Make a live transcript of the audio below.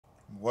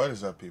What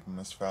is up, people?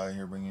 MrFallior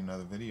here, bringing you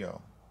another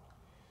video.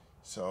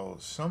 So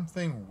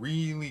something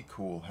really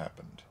cool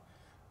happened.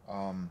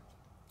 Um,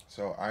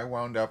 so I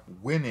wound up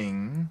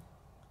winning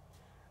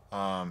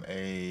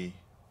a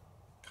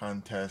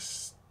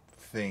contest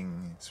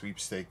thing,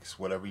 sweepstakes,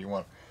 whatever you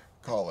want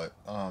to call it,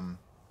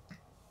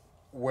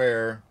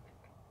 where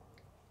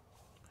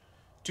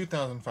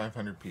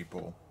 2,500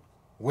 people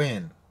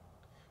win.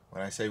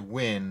 When I say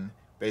win,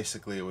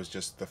 basically it was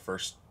just the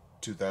first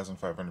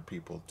 2,500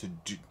 people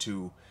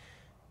to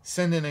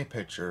send in a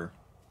picture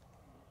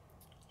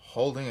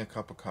holding a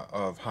cup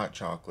of hot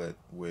chocolate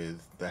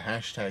with the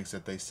hashtags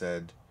that they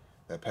said,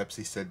 that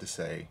Pepsi said to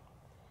say,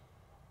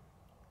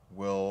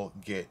 will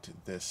get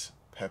this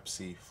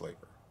Pepsi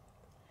flavor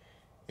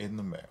in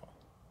the mail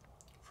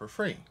for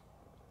free.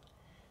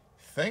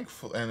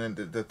 Thankful, and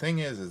then the thing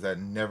is that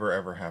never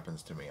ever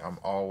happens to me. I'm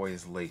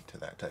always late to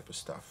that type of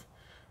stuff.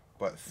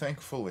 But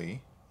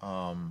thankfully,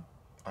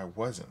 I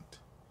wasn't,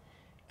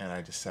 and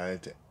I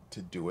decided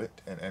to do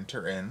it and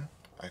enter in.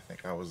 I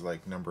think I was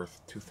like number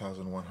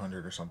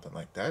 2,100 or something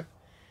like that.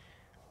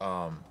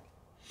 Um,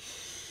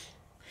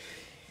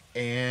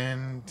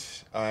 and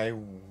I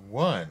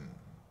won,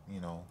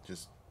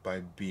 just by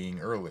being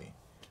early.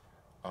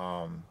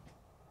 Um,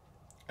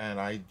 and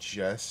I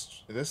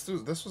just this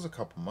was a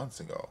couple months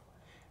ago,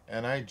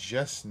 and I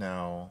just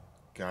now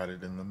got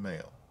it in the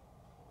mail.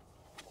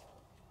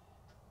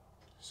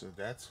 So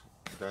that's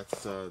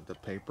the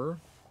paper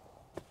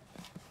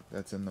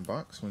that's in the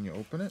box when you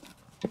open it.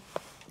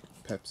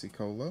 Pepsi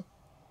Cola.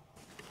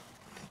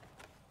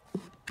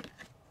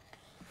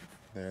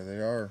 There they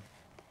are.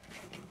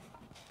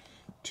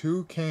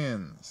 2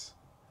 cans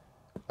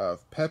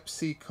of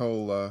Pepsi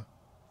Cola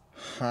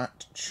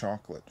hot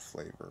chocolate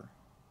flavor.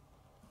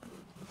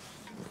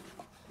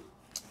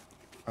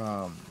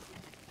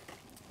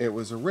 It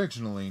was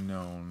originally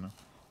known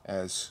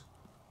as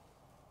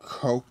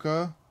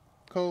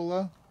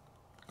Coca-Cola.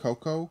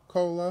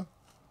 Coca-Cola.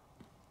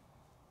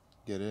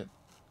 Get it?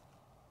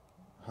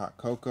 Hot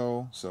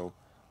cocoa, so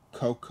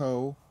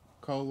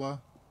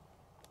Coca-Cola.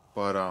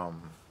 But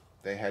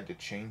they had to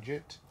change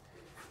it.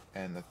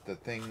 And the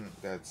thing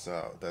that's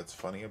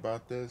funny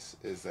about this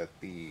is that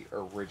the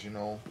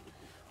original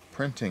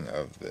printing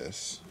of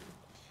this,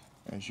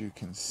 as you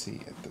can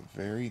see at the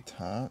very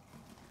top,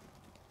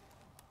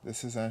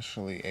 this is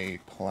actually a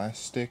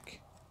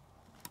plastic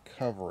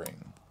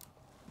covering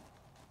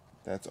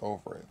that's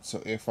over it.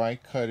 So if I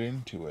cut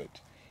into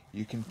it,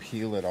 you can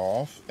peel it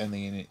off, and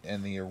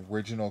the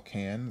original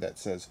can that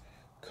says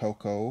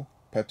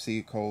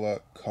Pepsi Cola,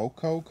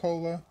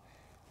 Coca-Cola,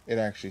 it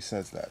actually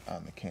says that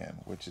on the can,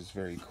 which is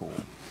very cool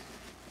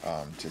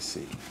to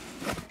see.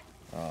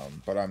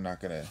 But I'm not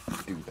going to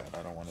do that.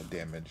 I don't want to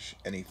damage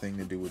anything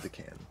to do with the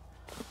can.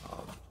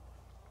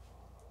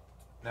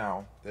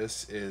 Now,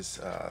 this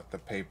is the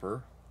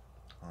paper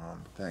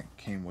that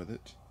came with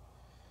it.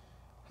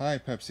 Hi,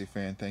 Pepsi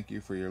fan. Thank you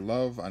for your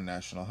love on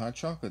National Hot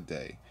Chocolate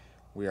Day.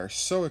 We are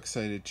so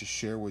excited to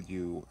share with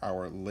you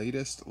our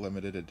latest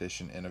limited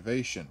edition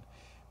innovation,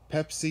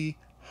 Pepsi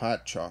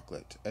Hot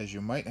Chocolate. As you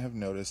might have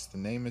noticed, the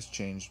name has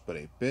changed but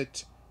a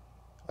bit,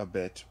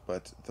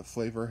 but the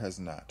flavor has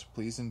not.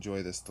 Please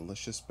enjoy this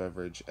delicious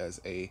beverage as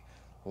a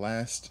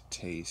last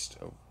taste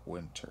of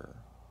winter.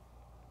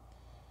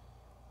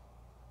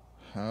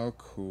 How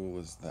cool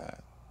is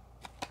that?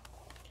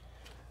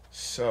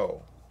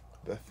 So,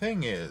 the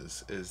thing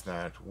is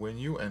that when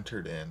you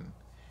entered in,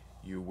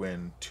 you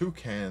win 2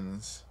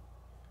 cans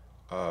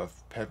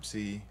of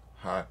Pepsi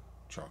hot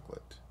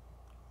chocolate.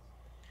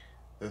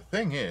 The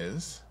thing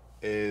is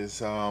they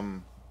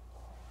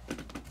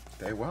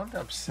wound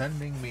up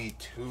sending me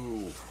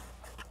 2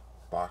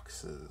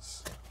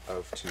 boxes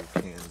of 2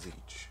 cans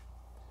each.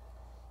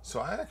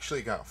 So I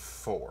actually got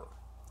 4.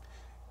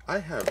 I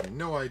have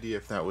no idea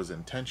if that was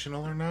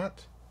intentional or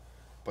not,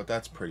 but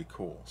that's pretty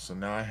cool. So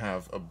now I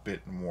have a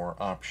bit more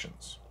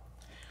options.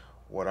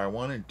 What I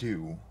want to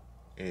do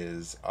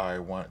is I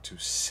want to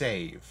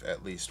save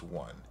at least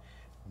one.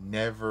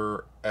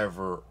 Never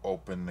ever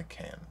open the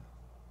can,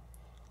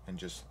 and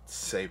just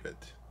save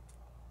it,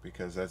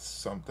 because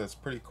that's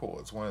pretty cool.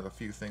 It's one of the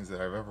few things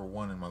that I've ever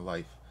won in my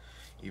life,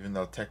 even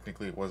though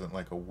technically it wasn't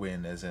like a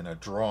win as in a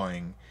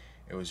drawing.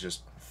 It was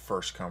just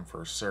first come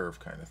first serve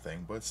kind of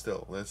thing, but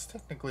still, that's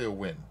technically a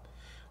win.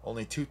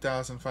 Only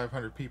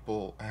 2,500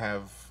 people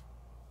have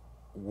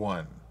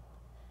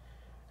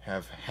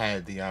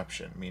had the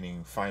option,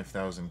 meaning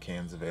 5,000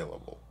 cans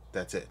available.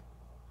 That's it.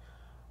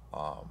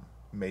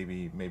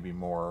 Maybe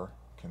more,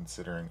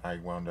 considering I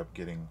wound up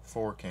getting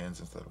 4 cans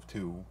instead of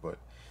 2, but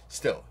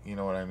still, you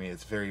know what I mean?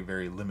 It's very,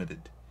 very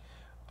limited.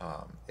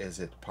 Is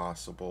it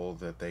possible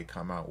that they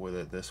come out with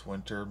it this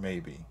winter?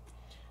 Maybe.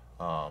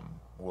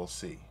 We'll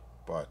see.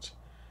 But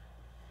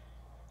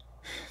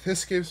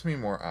this gives me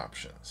more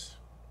options.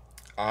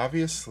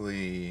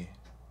 Obviously,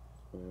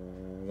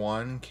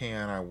 1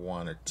 can I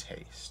want to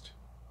taste.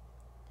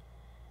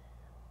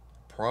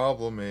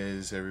 Problem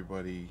is,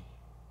 everybody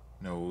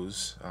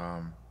knows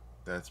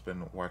that's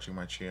been watching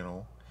my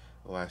channel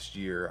the last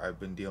year, I've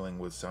been dealing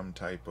with some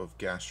type of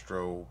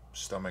gastro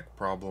stomach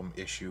problem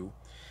issue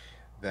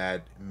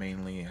that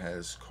mainly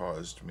has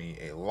caused me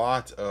a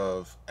lot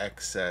of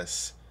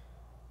excess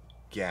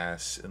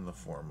gas in the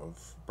form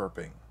of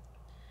burping.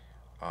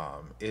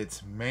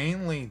 It's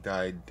mainly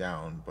died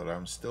down, but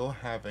I'm still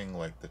having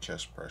like the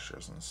chest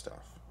pressures and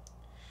stuff.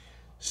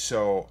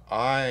 So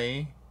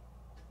I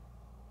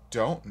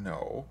don't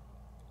know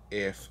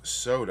if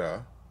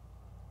soda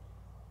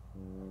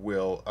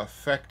will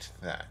affect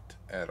that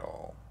at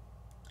all,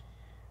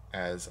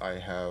 as I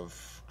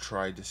have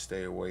tried to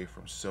stay away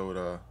from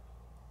soda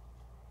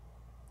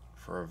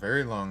for a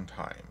very long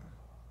time.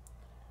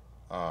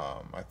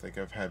 I think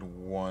I've had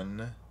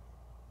one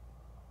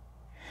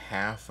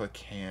half a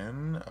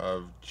can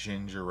of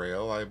ginger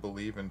ale, I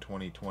believe, in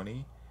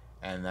 2020,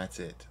 and that's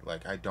it.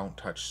 Like, I don't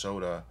touch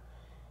soda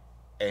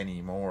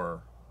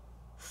anymore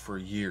for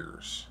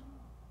years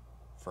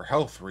for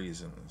health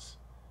reasons.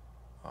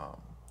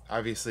 Um,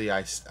 obviously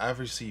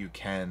you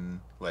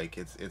can, like,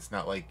 it's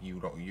not like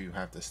you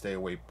have to stay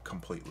away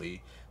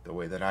completely the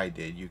way that I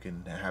did. You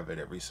can have it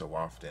every so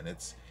often.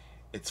 It's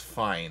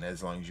fine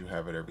as long as you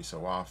have it every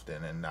so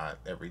often and not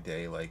every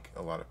day like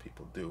a lot of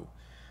people do.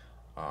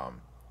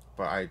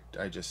 But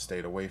I just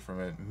stayed away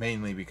from it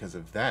mainly because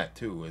of that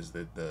too, is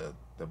that the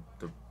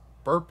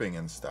burping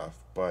and stuff.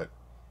 But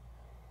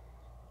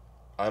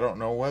I don't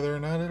know whether or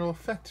not it'll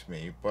affect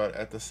me, but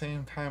at the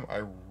same time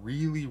I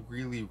really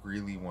really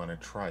really want to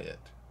try it.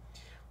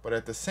 But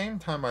at the same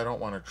time I don't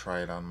want to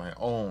try it on my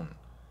own.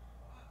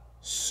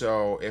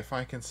 So if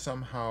I can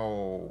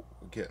somehow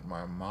get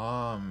my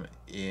mom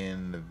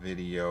in the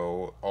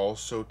video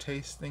also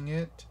tasting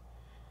it,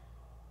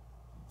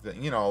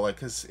 then, you know, like,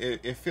 because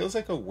it feels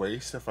like a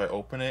waste if I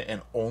open it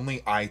and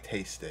only I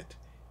taste it,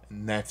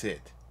 and that's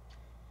it.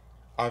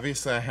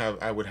 Obviously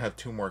I would have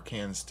 2 more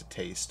cans to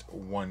taste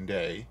one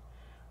day,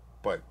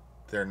 but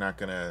they're not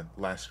gonna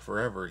last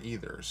forever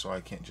either, so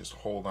I can't just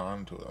hold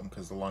on to them,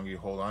 because the longer you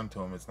hold on to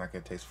them, it's not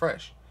gonna taste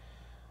fresh.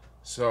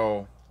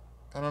 So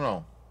I don't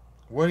know.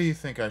 What do you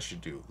think I should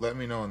do? Let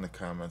me know in the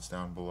comments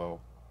down below.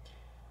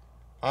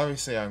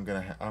 Obviously, I'm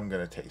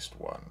gonna taste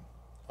one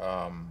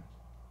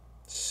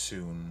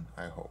soon.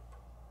 I hope.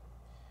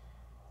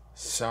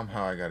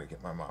 Somehow I gotta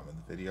get my mom in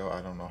the video.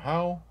 I don't know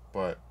how,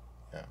 but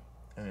yeah.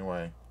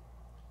 Anyway,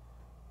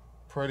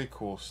 pretty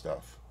cool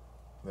stuff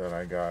that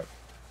I got.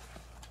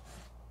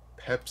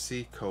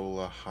 Pepsi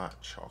Cola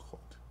hot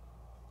chocolate.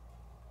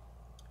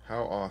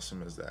 How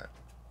awesome is that?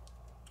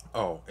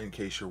 Oh, in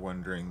case you're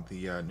wondering,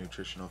 the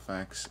nutritional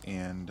facts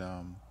and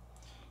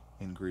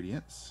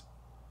ingredients: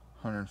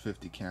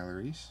 150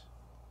 calories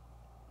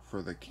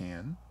for the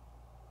can.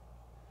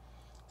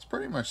 It's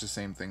pretty much the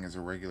same thing as a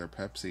regular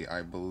Pepsi,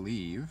 I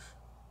believe.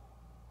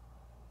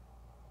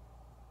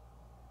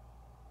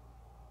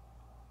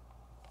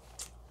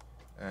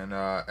 And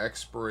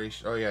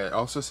expiration. Oh yeah, it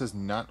also says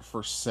not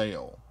for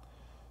sale.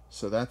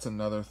 So that's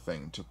another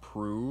thing to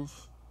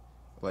prove.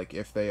 Like,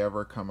 if they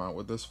ever come out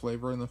with this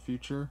flavor in the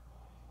future,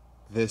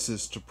 this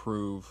is to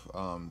prove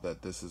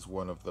that this is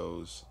one of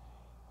those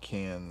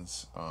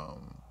cans,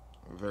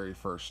 very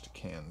first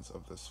cans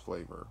of this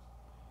flavor,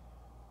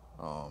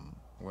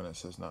 when it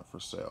says not for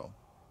sale.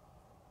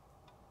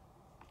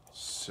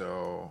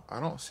 So I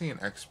don't see an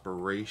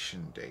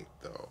expiration date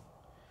though.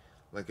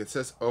 Like, it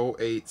says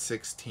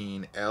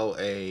 0816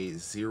 LA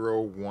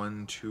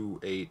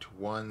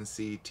 01281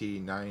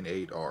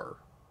 CT98R.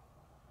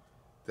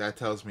 That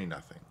tells me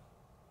nothing.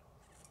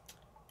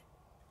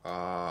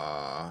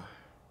 It's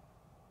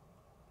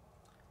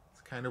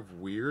kind of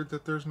weird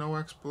that there's no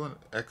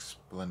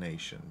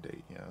explanation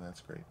date. Yeah,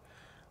 that's great.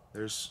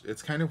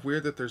 It's kind of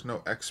weird that there's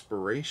no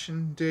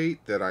expiration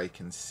date that I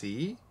can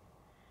see.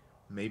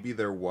 Maybe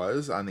there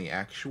was on the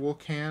actual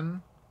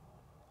can,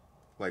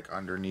 like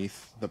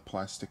underneath the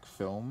plastic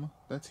film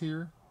that's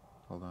here.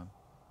 Hold on.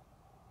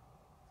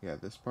 Yeah,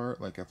 this part,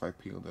 like if I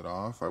peeled it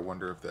off, I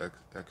wonder if the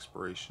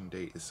expiration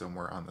date is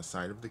somewhere on the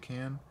side of the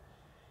can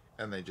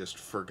and they just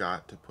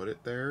forgot to put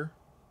it there.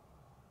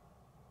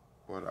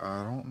 But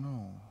I don't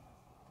know.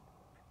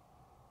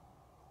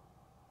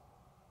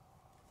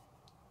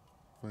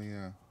 But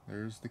yeah,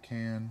 there's the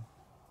can.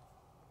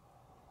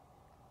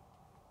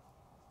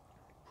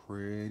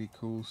 Pretty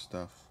cool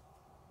stuff.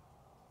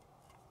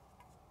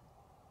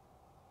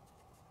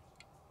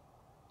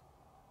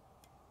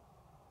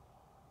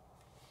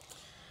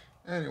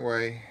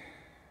 Anyway,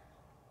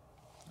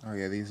 oh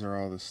yeah, these are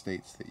all the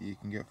states that you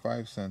can get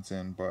 5 cents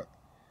in, but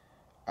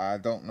I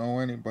don't know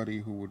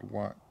anybody who would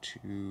want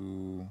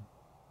to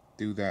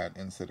do that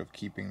instead of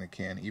keeping the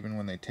can. Even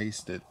when they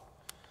taste it,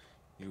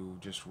 you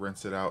just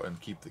rinse it out and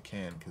keep the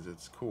can because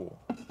it's cool.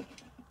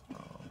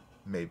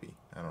 Maybe.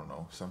 I don't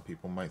know. Some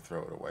people might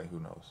throw it away. Who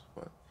knows?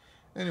 But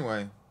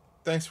anyway,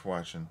 thanks for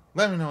watching.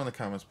 Let me know in the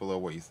comments below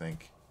what you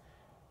think.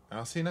 And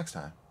I'll see you next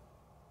time.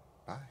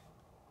 Bye.